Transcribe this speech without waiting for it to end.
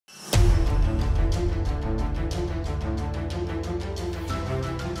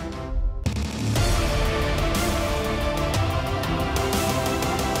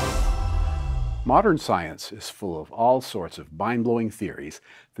Modern science is full of all sorts of mind-blowing theories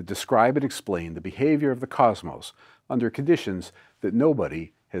that describe and explain the behavior of the cosmos under conditions that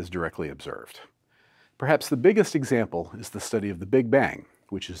nobody has directly observed. Perhaps the biggest example is the study of the Big Bang,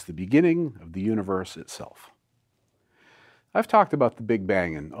 which is the beginning of the universe itself. I've talked about the Big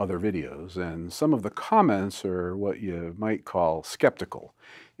Bang in other videos, and some of the comments are what you might call skeptical,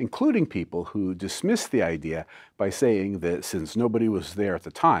 including people who dismiss the idea by saying that since nobody was there at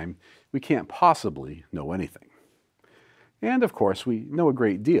the time, we can't possibly know anything. And of course, we know a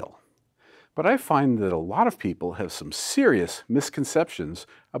great deal. But I find that a lot of people have some serious misconceptions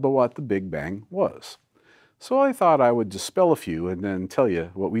about what the Big Bang was. So I thought I would dispel a few and then tell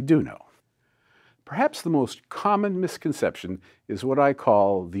you what we do know. Perhaps the most common misconception is what I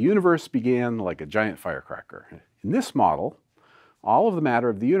call the universe began like a giant firecracker. In this model, all of the matter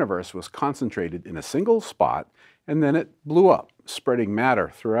of the universe was concentrated in a single spot, and then it blew up, spreading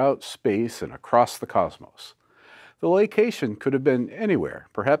matter throughout space and across the cosmos. The location could have been anywhere,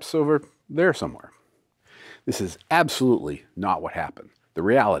 perhaps over there somewhere. This is absolutely not what happened. The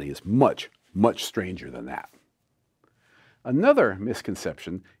reality is much, much stranger than that. Another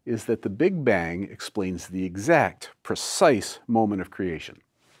misconception is that the Big Bang explains the exact, precise moment of creation.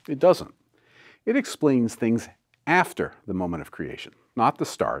 It doesn't. It explains things after the moment of creation, not the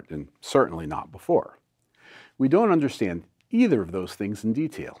start, and certainly not before. We don't understand either of those things in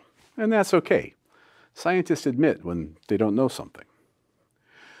detail, and that's okay. Scientists admit when they don't know something.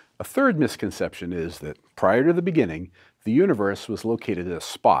 A third misconception is that prior to the beginning, the universe was located at a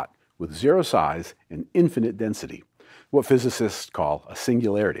spot with zero size and infinite density, what physicists call a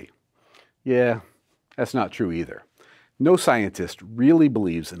singularity. Yeah, that's not true either. No scientist really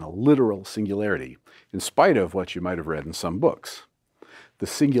believes in a literal singularity, in spite of what you might have read in some books. The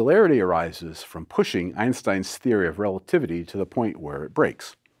singularity arises from pushing Einstein's theory of relativity to the point where it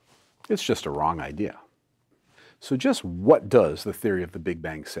breaks. It's just a wrong idea. So just what does the theory of the Big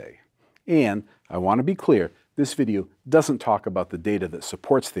Bang say? And I want to be clear, this video doesn't talk about the data that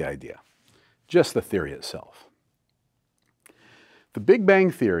supports the idea, just the theory itself. The Big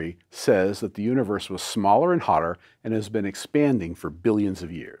Bang theory says that the universe was smaller and hotter and has been expanding for billions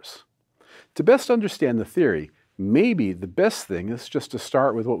of years. To best understand the theory, maybe the best thing is just to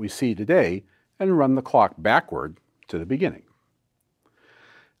start with what we see today and run the clock backward to the beginning.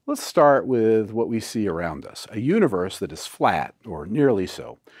 Let's start with what we see around us, a universe that is flat, or nearly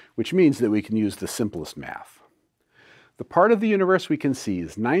so, which means that we can use the simplest math. The part of the universe we can see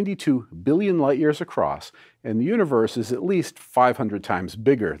is 92 billion light years across, and the universe is at least 500 times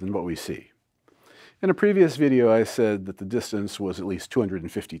bigger than what we see. In a previous video, I said that the distance was at least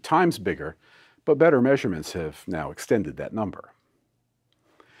 250 times bigger, but better measurements have now extended that number.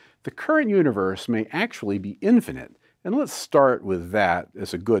 The current universe may actually be infinite, and let's start with that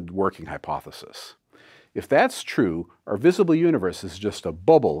as a good working hypothesis. If that's true, our visible universe is just a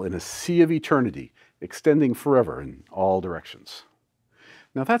bubble in a sea of eternity, extending forever in all directions.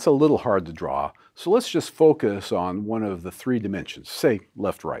 Now that's a little hard to draw, so let's just focus on one of the three dimensions, say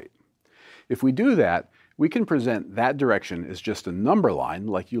left-right. If we do that, we can present that direction as just a number line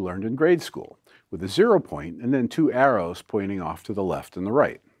like you learned in grade school, with a 0 point and then two arrows pointing off to the left and the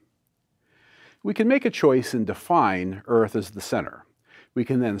right. We can make a choice and define Earth as the center. We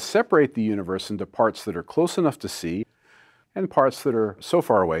can then separate the universe into parts that are close enough to see and parts that are so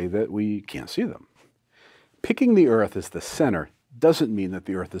far away that we can't see them. Picking the Earth as the center doesn't mean that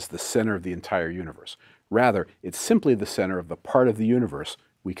the Earth is the center of the entire universe. Rather, it's simply the center of the part of the universe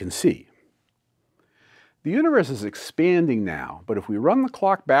we can see. The universe is expanding now, but if we run the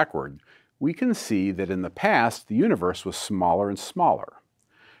clock backward, we can see that in the past, the universe was smaller and smaller.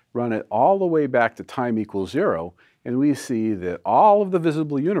 Run it all the way back to time equals 0, and we see that all of the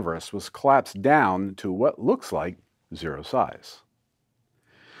visible universe was collapsed down to what looks like 0 size.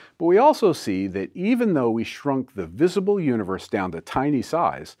 But we also see that even though we shrunk the visible universe down to tiny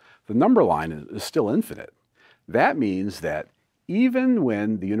size, the number line is still infinite. That means that even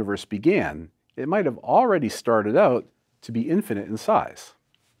when the universe began, it might have already started out to be infinite in size.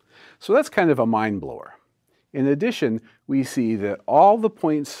 So that's kind of a mind blower. In addition, we see that all the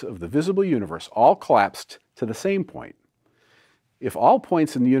points of the visible universe all collapsed to the same point. If all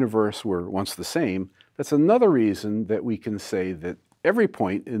points in the universe were once the same, that's another reason that we can say that every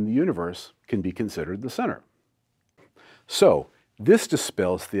point in the universe can be considered the center. So, this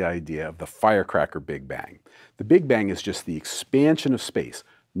dispels the idea of the firecracker Big Bang. The Big Bang is just the expansion of space,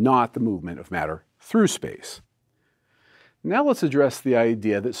 not the movement of matter through space. Now let's address the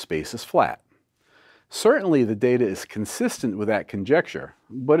idea that space is flat. Certainly the data is consistent with that conjecture,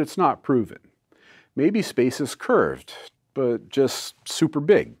 but it's not proven. Maybe space is curved, but just super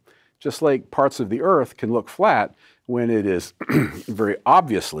big, just like parts of the Earth can look flat when it is very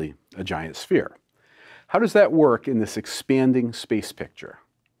obviously a giant sphere. How does that work in this expanding space picture?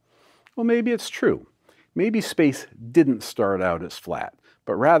 Well, maybe it's true. Maybe space didn't start out as flat,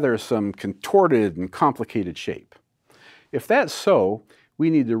 but rather some contorted and complicated shape. If that's so, we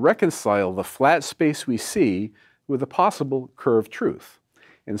need to reconcile the flat space we see with a possible curved truth.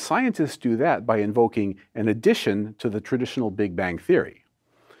 And scientists do that by invoking an addition to the traditional Big Bang theory.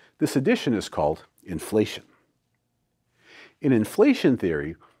 This addition is called inflation. In inflation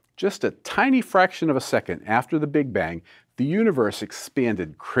theory, just a tiny fraction of a second after the Big Bang, the universe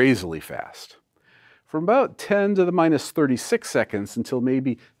expanded crazily fast. From about 10 to the minus 36 seconds until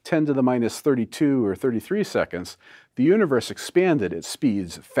maybe 10 to the minus 32 or 33 seconds, the universe expanded at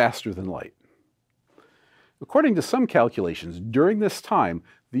speeds faster than light. According to some calculations, during this time,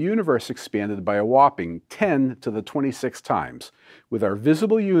 the universe expanded by a whopping 10 to the 26 times, with our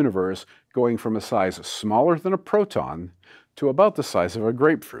visible universe going from a size smaller than a proton to about the size of a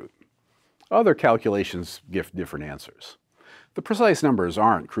grapefruit. Other calculations give different answers. The precise numbers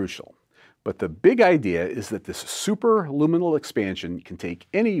aren't crucial, but the big idea is that this superluminal expansion can take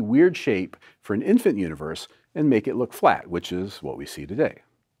any weird shape for an infant universe and make it look flat, which is what we see today.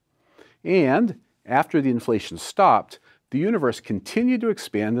 And after the inflation stopped, the universe continued to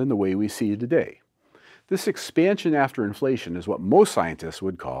expand in the way we see today. This expansion after inflation is what most scientists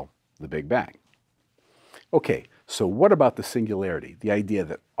would call the Big Bang. Okay, so what about the singularity, the idea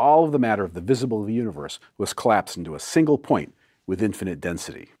that all of the matter of the visible universe was collapsed into a single point with infinite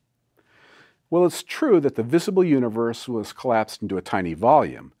density? Well, it's true that the visible universe was collapsed into a tiny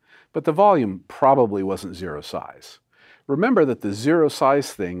volume, but the volume probably wasn't zero size. Remember that the zero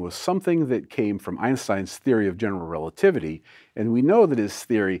size thing was something that came from Einstein's theory of general relativity, and we know that his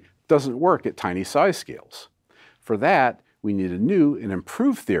theory doesn't work at tiny size scales. For that, we need a new and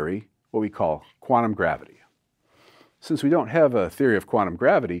improved theory, what we call quantum gravity. Since we don't have a theory of quantum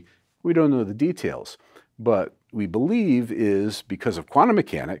gravity, we don't know the details, but we believe is, because of quantum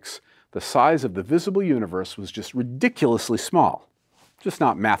mechanics, the size of the visible universe was just ridiculously small, just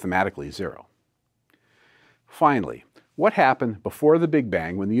not mathematically zero. Finally, what happened before the Big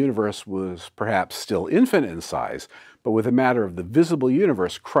Bang when the universe was perhaps still infinite in size, but with the matter of the visible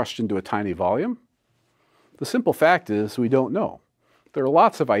universe crushed into a tiny volume? The simple fact is we don't know. There are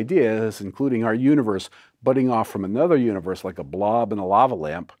lots of ideas, including our universe budding off from another universe like a blob in a lava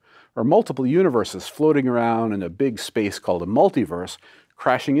lamp, or multiple universes floating around in a big space called a multiverse,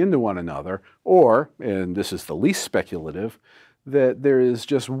 crashing into one another, or, and this is the least speculative, that there is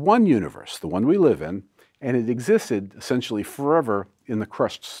just one universe, the one we live in, and it existed essentially forever in the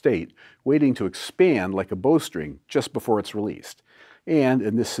crushed state, waiting to expand like a bowstring just before it's released. And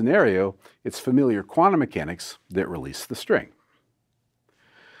in this scenario, it's familiar quantum mechanics that release the string.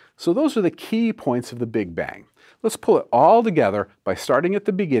 So those are the key points of the Big Bang. Let's pull it all together by starting at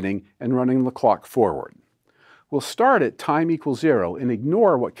the beginning and running the clock forward. We'll start at time equals 0 and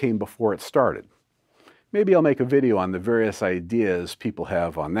ignore what came before it started. Maybe I'll make a video on the various ideas people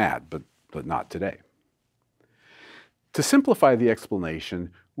have on that, but not today. To simplify the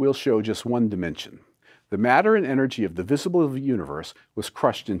explanation, we'll show just one dimension. The matter and energy of the visible universe was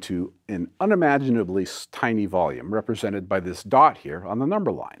crushed into an unimaginably tiny volume, represented by this dot here on the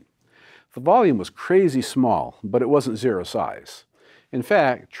number line. The volume was crazy small, but it wasn't zero size. In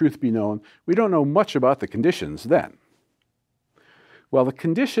fact, truth be known, we don't know much about the conditions then. While the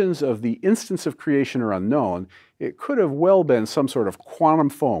conditions of the instance of creation are unknown, it could have well been some sort of quantum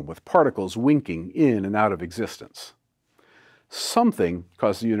foam with particles winking in and out of existence. Something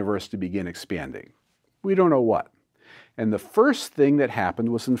caused the universe to begin expanding. We don't know what. And the first thing that happened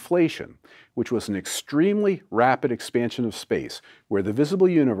was inflation, which was an extremely rapid expansion of space, where the visible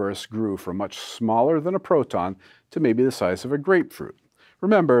universe grew from much smaller than a proton to maybe the size of a grapefruit.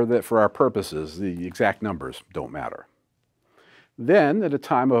 Remember that for our purposes, the exact numbers don't matter. Then, at a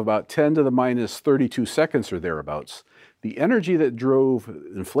time of about 10 to the minus 32 seconds or thereabouts, the energy that drove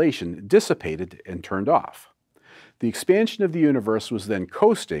inflation dissipated and turned off. The expansion of the universe was then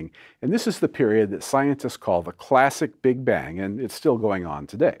coasting, and this is the period that scientists call the classic Big Bang, and it's still going on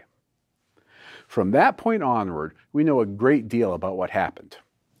today. From that point onward, we know a great deal about what happened.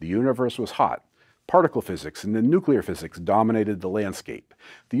 The universe was hot. Particle physics and then nuclear physics dominated the landscape.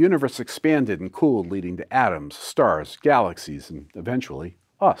 The universe expanded and cooled, leading to atoms, stars, galaxies, and eventually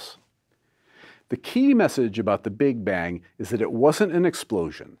us. The key message about the Big Bang is that it wasn't an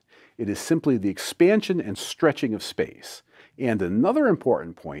explosion. It is simply the expansion and stretching of space. And another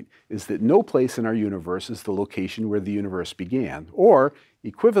important point is that no place in our universe is the location where the universe began, or,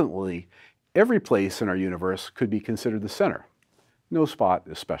 equivalently, every place in our universe could be considered the center. No spot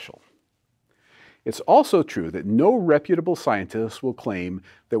is special. It's also true that no reputable scientist will claim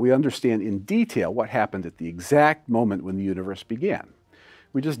that we understand in detail what happened at the exact moment when the universe began.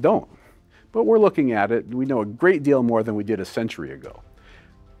 We just don't. But we're looking at it, and we know a great deal more than we did a century ago.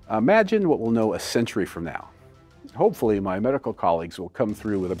 Imagine what we'll know a century from now. Hopefully, my medical colleagues will come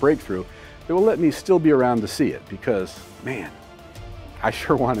through with a breakthrough that will let me still be around to see it, because, man, I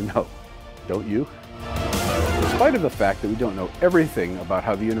sure want to know. Don't you? In spite of the fact that we don't know everything about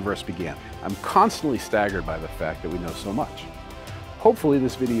how the universe began, I'm constantly staggered by the fact that we know so much. Hopefully,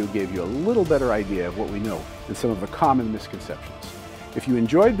 this video gave you a little better idea of what we know and some of the common misconceptions. If you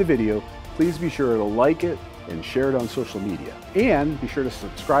enjoyed the video, please be sure to like it and share it on social media. And be sure to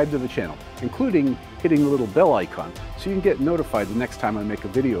subscribe to the channel, including hitting the little bell icon so you can get notified the next time I make a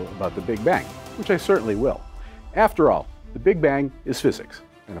video about the Big Bang, which I certainly will. After all, the Big Bang is physics.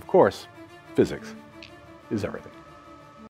 And of course, physics is everything.